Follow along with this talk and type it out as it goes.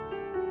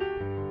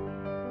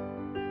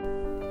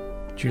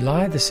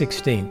July the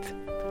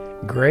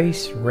 16th,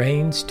 Grace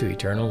Reigns to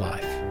Eternal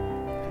Life.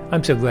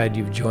 I'm so glad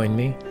you've joined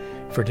me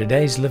for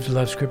today's Live to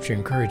Love Scripture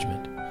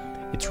encouragement.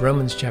 It's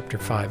Romans chapter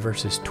 5,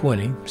 verses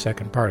 20,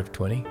 second part of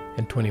 20,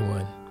 and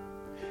 21.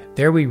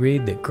 There we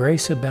read that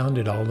grace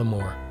abounded all the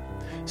more,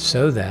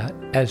 so that,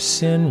 as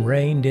sin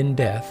reigned in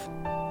death,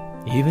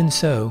 even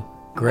so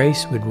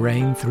grace would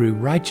reign through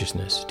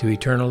righteousness to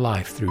eternal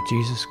life through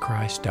Jesus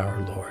Christ our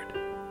Lord.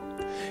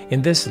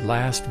 In this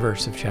last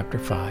verse of chapter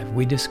 5,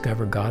 we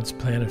discover God's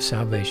plan of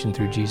salvation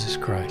through Jesus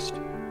Christ.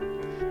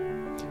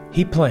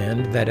 He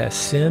planned that as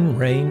sin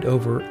reigned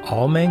over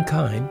all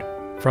mankind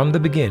from the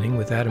beginning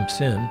with Adam's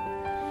sin,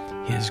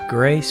 His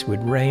grace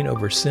would reign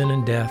over sin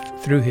and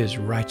death through His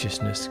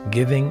righteousness,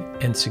 giving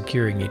and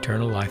securing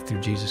eternal life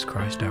through Jesus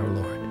Christ our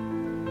Lord.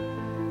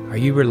 Are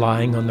you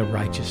relying on the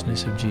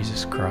righteousness of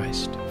Jesus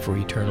Christ for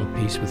eternal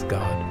peace with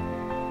God?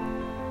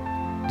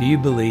 Do you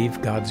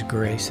believe God's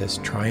grace has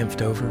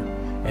triumphed over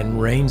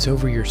and reigns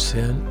over your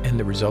sin and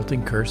the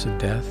resulting curse of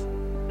death?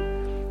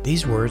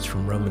 These words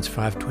from Romans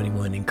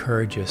 5:21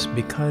 encourage us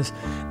because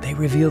they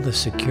reveal the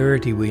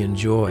security we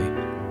enjoy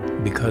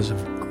because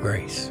of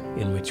grace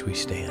in which we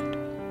stand.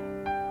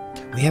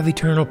 We have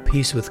eternal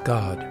peace with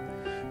God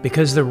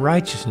because the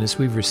righteousness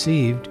we've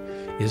received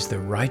is the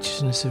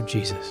righteousness of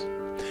Jesus.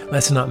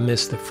 Let's not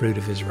miss the fruit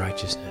of His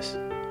righteousness,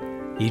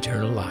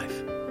 eternal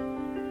life.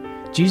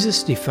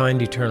 Jesus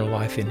defined eternal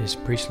life in His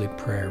priestly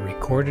prayer,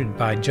 recorded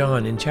by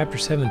John in chapter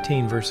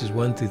 17, verses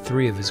 1 through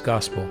 3 of his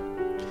gospel.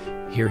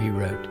 Here he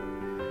wrote,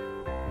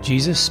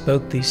 Jesus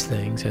spoke these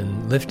things,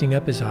 and lifting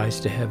up His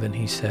eyes to heaven,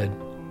 He said,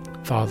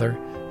 Father,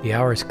 the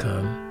hour has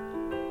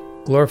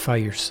come. Glorify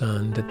your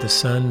Son, that the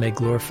Son may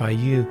glorify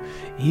you,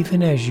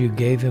 even as you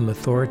gave Him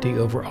authority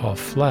over all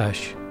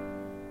flesh,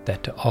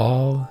 that to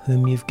all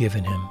whom you've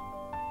given Him,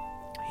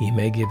 He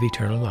may give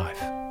eternal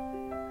life.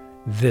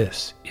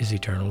 This is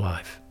eternal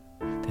life,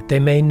 that they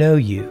may know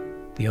you,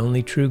 the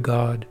only true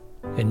God,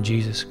 and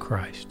Jesus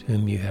Christ,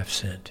 whom you have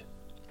sent.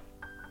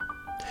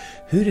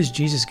 Who does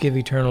Jesus give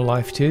eternal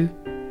life to?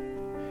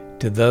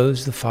 To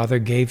those the Father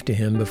gave to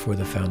Him before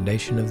the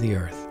foundation of the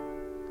earth.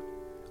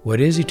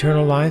 What is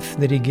eternal life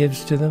that He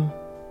gives to them?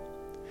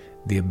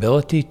 The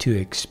ability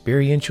to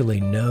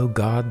experientially know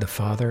God the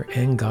Father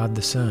and God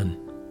the Son.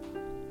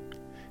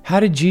 How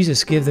did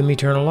Jesus give them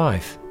eternal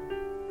life?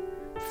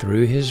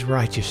 Through His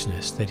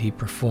righteousness that He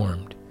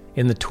performed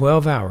in the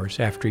 12 hours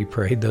after He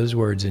prayed those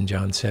words in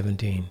John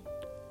 17.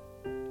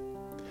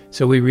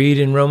 So we read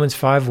in Romans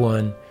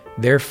 5:1,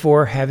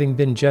 Therefore, having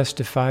been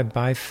justified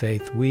by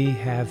faith, we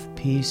have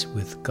peace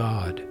with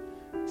God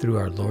through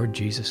our Lord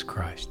Jesus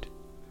Christ.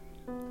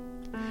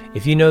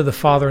 If you know the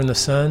Father and the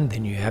Son,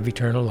 then you have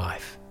eternal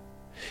life.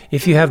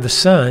 If you have the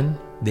Son,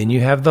 then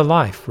you have the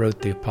life,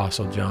 wrote the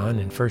Apostle John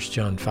in 1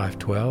 John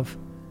 5:12.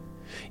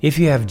 If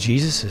you have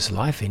Jesus'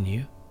 life in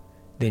you,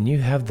 then you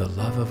have the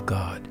love of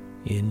God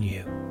in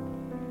you.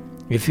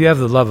 If you have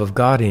the love of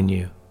God in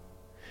you,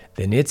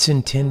 then it's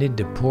intended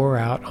to pour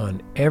out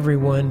on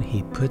everyone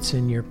He puts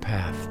in your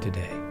path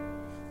today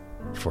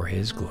for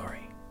His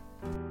glory.